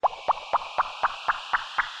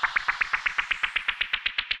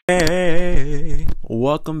Hey,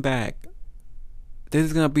 welcome back. This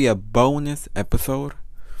is gonna be a bonus episode,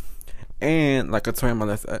 and like I told you,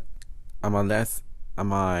 on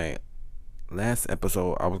my last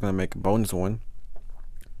episode, I was gonna make a bonus one,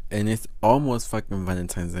 and it's almost fucking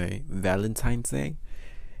Valentine's Day,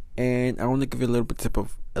 and I want to give you a little bit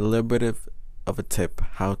of a tip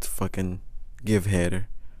how to fucking give head,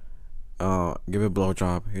 give a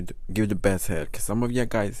blowjob, give the best head, cause some of you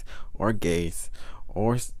guys are gays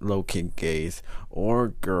or low key gays or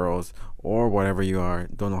girls or whatever you are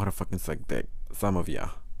don't know how to fucking suck dick. Some of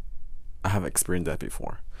ya, I have experienced that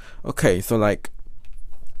before. Okay, so like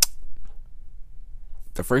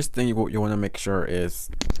the first thing you want to make sure is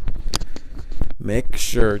make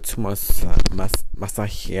sure to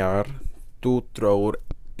massagear tu throat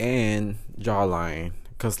and jawline,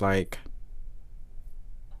 cause like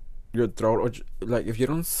your throat, or like if you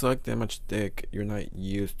don't suck that much dick, you're not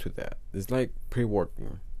used to that. It's like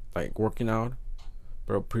pre-working, like working out,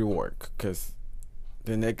 but pre-work. Cause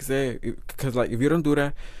the next day, cause like if you don't do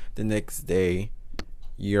that, the next day,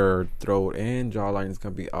 your throat and jawline is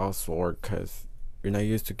gonna be all sore, cause you're not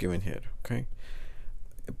used to giving head. Okay,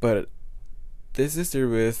 but this is the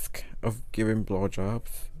risk of giving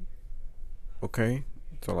blowjobs. Okay,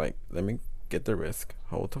 so like let me get the risk.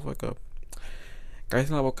 Hold the fuck up.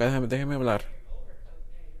 Cállate la boca, déjame hablar.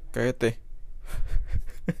 Cállate.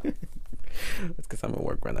 It's because I'm at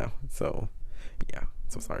work right now. So, yeah.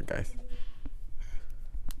 So sorry, guys.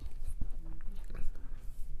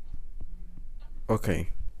 Okay.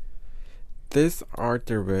 These are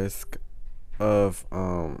the risk of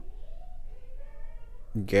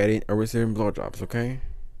getting or receiving blowjobs, okay?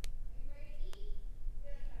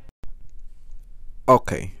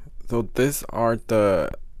 Okay. So these are the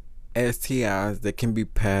STIs that can be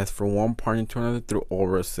passed from one partner to another through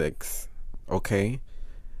oral sex. Okay?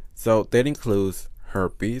 So that includes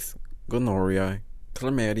herpes, gonorrhea,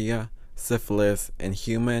 chlamydia, syphilis, and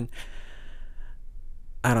human.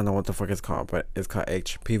 I don't know what the fuck it's called, but it's called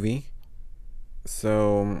HPV.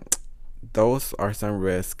 So those are some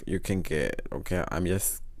risks you can get. Okay, I'm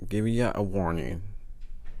just giving you a warning,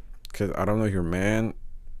 because I don't know if your man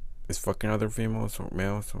is fucking other females or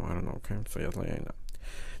males, so I don't know. Okay, so just like I know.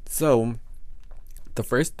 So, the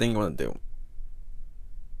first thing you want to do.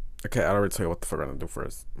 Okay, I already tell you what the fuck I'm gonna do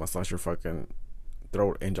first. Massage your fucking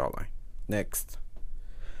throat and jawline. Next.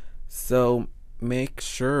 So, make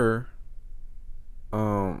sure.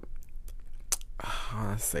 How do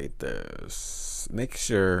I say this? Make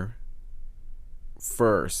sure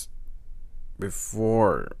first,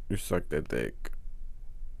 before you suck the dick,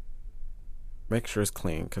 make sure it's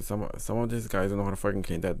clean. Because some of these guys don't know how to fucking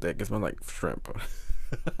clean that dick. It smells like shrimp.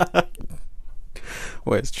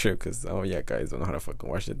 Well, it's true, because guys don't know how to fucking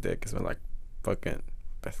wash the dick. It smells like fucking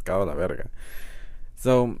pescado la verga.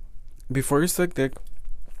 So, before you suck dick,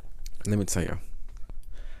 let me tell you,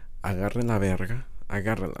 agarre la verga,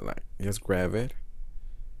 agárrala, like, just grab it,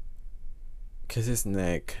 kiss his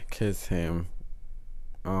neck, kiss him,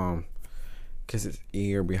 kiss his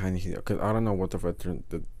ear behind his ear, because I don't know what the fuck,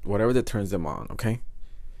 whatever that turns them on, okay?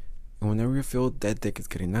 And whenever you feel that dick is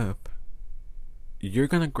getting up, you're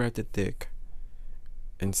gonna grab the dick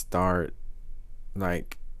and start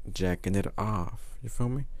like jacking it off. You feel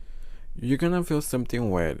me? You're gonna feel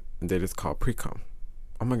something wet that is called pre-cum.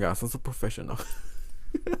 Oh my god, sounds so professional.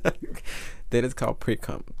 That is called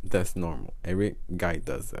pre-cum. That's normal. Every guy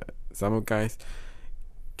does that. Some guys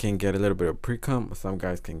can get a little bit of pre-cum, some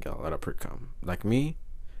guys can get a lot of pre-cum. Like me,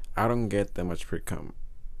 I don't get that much pre-cum.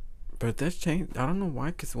 But that's changed. I don't know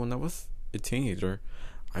why, because when I was a teenager,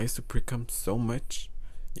 I used to pre-cum so much.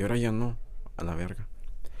 Y ahora ya no. A la verga.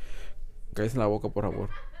 Cállese la boca, por favor.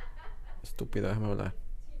 Estúpida, déjame hablar.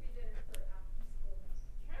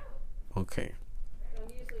 Okay.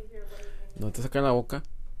 No te sacan la boca.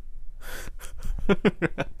 I'm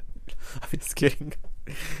just kidding.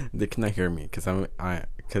 They cannot hear me because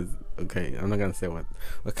okay, I'm not gonna say what.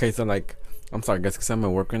 Okay, so like, I'm sorry guys, because I'm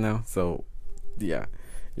at work right now, so yeah,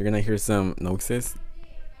 you're gonna hear some noises.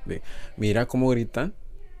 Mira cómo gritan.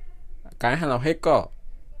 Cállate el hocico,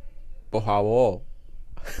 por favor.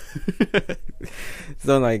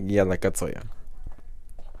 So like, yeah, like I told you,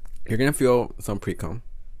 you're gonna feel some pre-cum,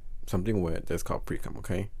 something wet that's called pre-cum.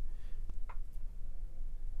 Okay,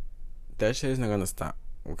 that shit is not gonna stop.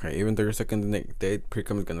 Okay, even though you're sucking the dick, that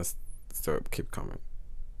pre-cum is gonna still keep coming.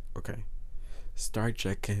 Okay, start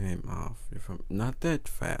checking him off. You feel me? Not that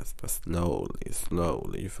fast, but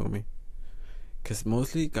slowly. You feel me? Cause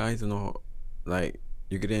mostly guys don't know, like,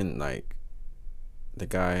 you get in, like, the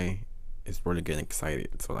guy is really getting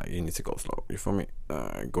excited, so like you need to go slow. You feel me?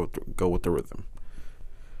 Go with the rhythm.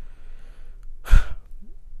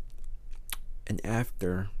 And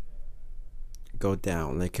after, go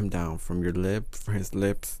down, lick him down from your lip, from his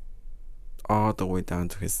lips, all the way down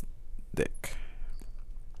to his dick.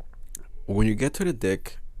 When you get to the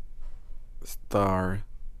dick, start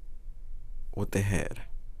with the head.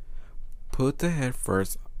 Put the head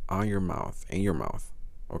first on your mouth, in your mouth,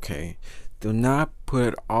 okay? Do not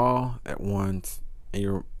put it all at once in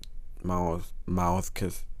your mouth,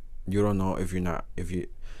 because you don't know if you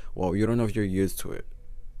don't know if you're used to it.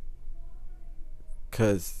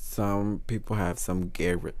 Because some people have some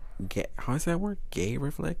how is that word? Gay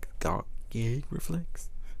reflex? Gay reflex?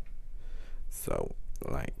 So,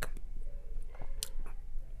 like,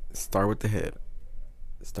 start with the head.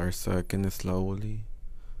 Start sucking it slowly,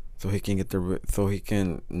 so he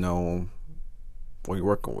can know what you're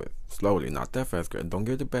working with. Slowly, not that fast, girl. Don't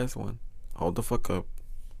give the best one. Hold the fuck up.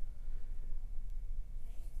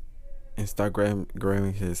 And start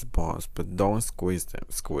grabbing his balls, but don't squeeze them.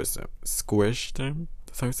 Squish them.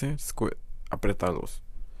 That's how you say it? Apretalos.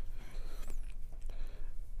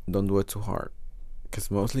 Don't do it too hard,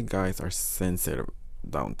 because mostly guys are sensitive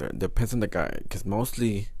down there. Depends on the guy, because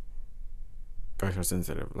mostly guys are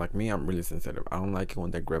sensitive. Like me, I'm really sensitive. I don't like it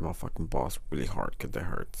when they grab my fucking balls really hard, because that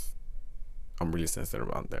hurts. I'm really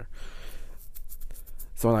sensitive out there.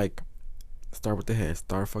 So, like, start with the head.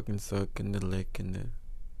 Start fucking sucking the lick and the.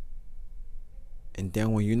 And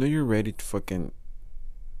then when you know you're ready to fucking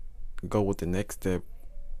go with the next step,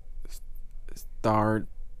 start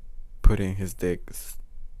putting his dick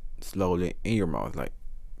slowly in your mouth. Like,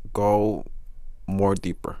 go more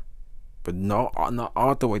deeper, but not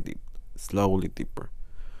all the way deep. Slowly deeper,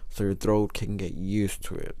 so your throat can get used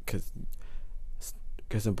to it. Because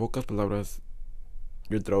in pocas palabras,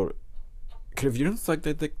 your throat. Cause if you don't suck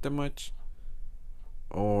that dick that much,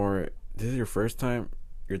 or this is your first time,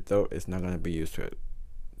 your throat is not gonna be used to it.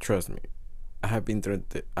 Trust me, I have been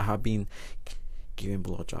giving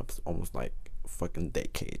blowjobs almost like fucking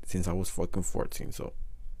decade since I was fucking 14. So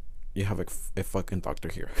you have a fucking doctor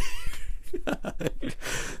here.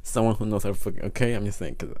 Someone who knows how to fucking. Okay, I'm just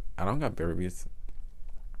saying, because I don't got babies.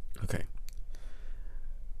 Okay,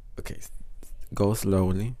 go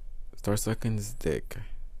slowly. Start sucking his dick.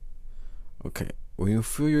 Okay, when you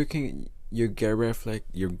feel your gag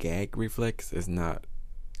reflex is not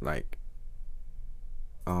like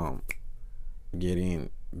getting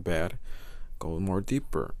bad, go more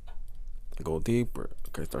deeper. Okay,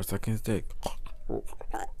 start sucking his dick.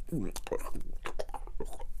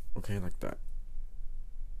 Okay, like that.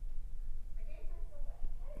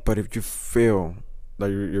 But if you feel like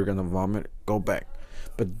you're gonna vomit, go back.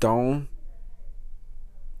 But don't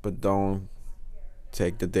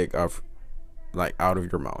take the dick off, like, out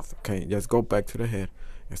of your mouth. Okay, just go back to the head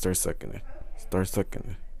and start sucking it. Start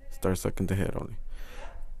sucking the head only.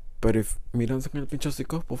 But if miran sacan el pinche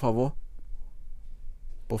hocico, por favor,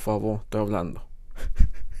 estoy hablando.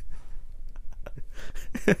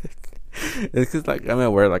 It's because, like, I'm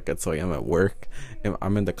at work, like I told you, I'm at work, and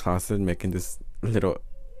I'm in the closet making this little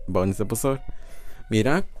bonus episode.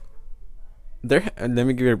 Mira, let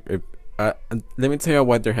me tell you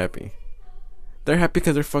why they're happy. They're happy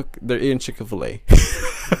because they're eating Chick-fil-A.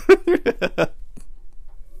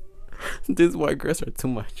 These white girls are too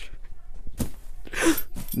much.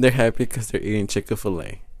 They're happy because they're eating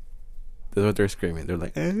Chick-fil-A. That's what they're screaming. They're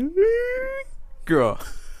like, girl.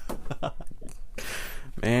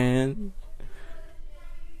 Man.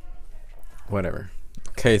 Whatever.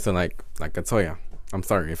 Okay, so like I told ya, I'm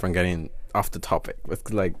sorry if I'm getting off the topic.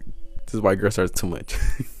 It's like, this white girl starts too much.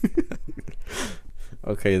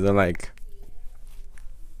 Okay,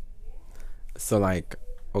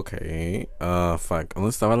 okay, fuck. ¿Dónde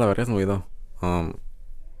estaba la verga? Se me olvidó.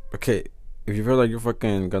 Okay, if you feel like you're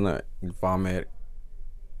fucking gonna vomit,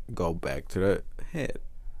 go back to the head.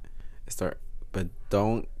 But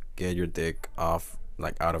don't get your dick off,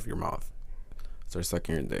 like, out of your mouth. Start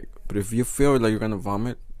sucking your dick. But if you feel like you're gonna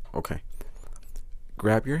vomit, okay,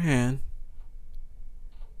 grab your hand,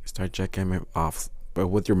 start jacking him off, but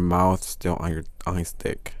with your mouth still on his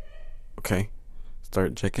dick. Okay,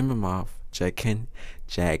 start jacking him off, jacking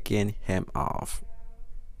him off,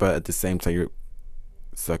 but at the same time you're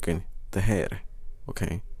sucking the head.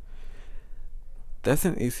 Okay, that's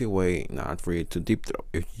an easy way not for you to deep throat.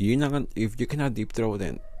 If you cannot deep throat,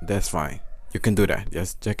 then that's fine. You can do that.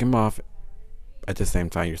 Just jack him off at the same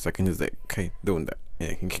time you're sucking his dick. Okay, doing that,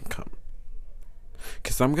 and he can come.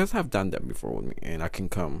 Cause some guys have done that before with me, and I can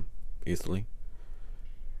come easily.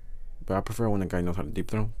 But I prefer when a guy knows how to deep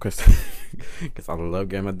throat, cause I love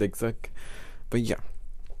getting my dick sucked. But yeah,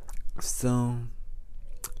 so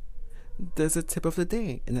there's a tip of the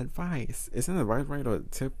day, an advice. It's an advice, right? Or a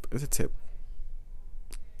tip? It's a tip.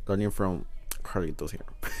 Learning from Carlitos here.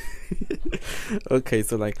 Okay,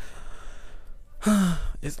 so like,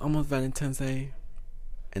 it's almost Valentine's Day,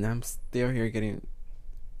 and I'm still here getting.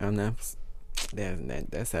 And that's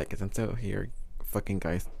sad because I'm still here, fucking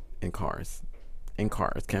guys in cars,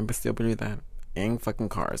 Can't still believe that in fucking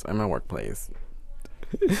cars at my workplace.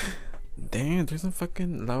 Damn, there's some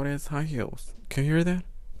fucking loud ass high heels. Can you hear that?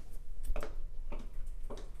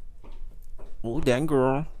 Oh, damn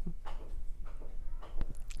girl.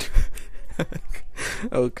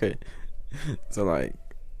 Okay, so like,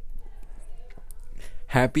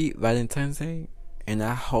 happy Valentine's Day, and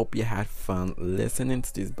I hope you had fun listening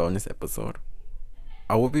to this bonus episode.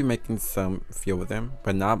 I will be making some few of them,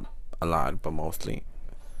 but not a lot, but mostly.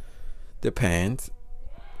 Depends.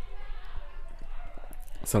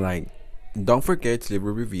 So like, don't forget to leave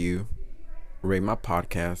a review, rate my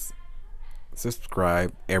podcast,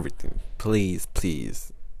 subscribe, everything. Please,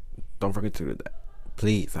 please. Don't forget to do that.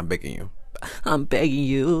 Please, I'm begging you. I'm begging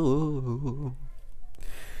you.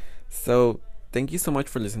 So, thank you so much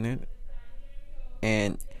for listening.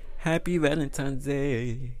 And happy Valentine's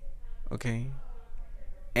Day. Okay?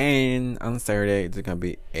 And on Saturday, it's gonna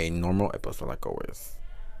be a normal episode like always.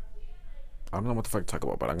 I don't know what the fuck to talk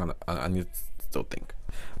about, but I need to still think.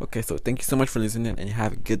 Okay, so thank you so much for listening and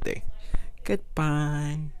have a good day.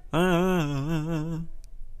 Goodbye. Oh,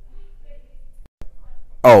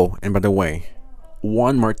 and by the way,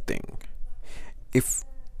 one more thing. If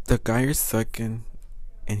the guy is sucking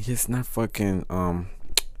and he's not fucking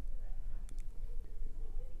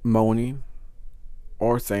moaning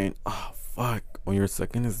or saying, "Oh fuck," when you're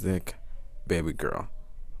sucking his dick, baby girl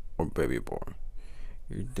or baby boy,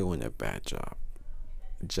 you're doing a bad job.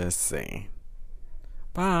 Just saying.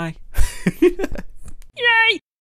 Bye. Yay!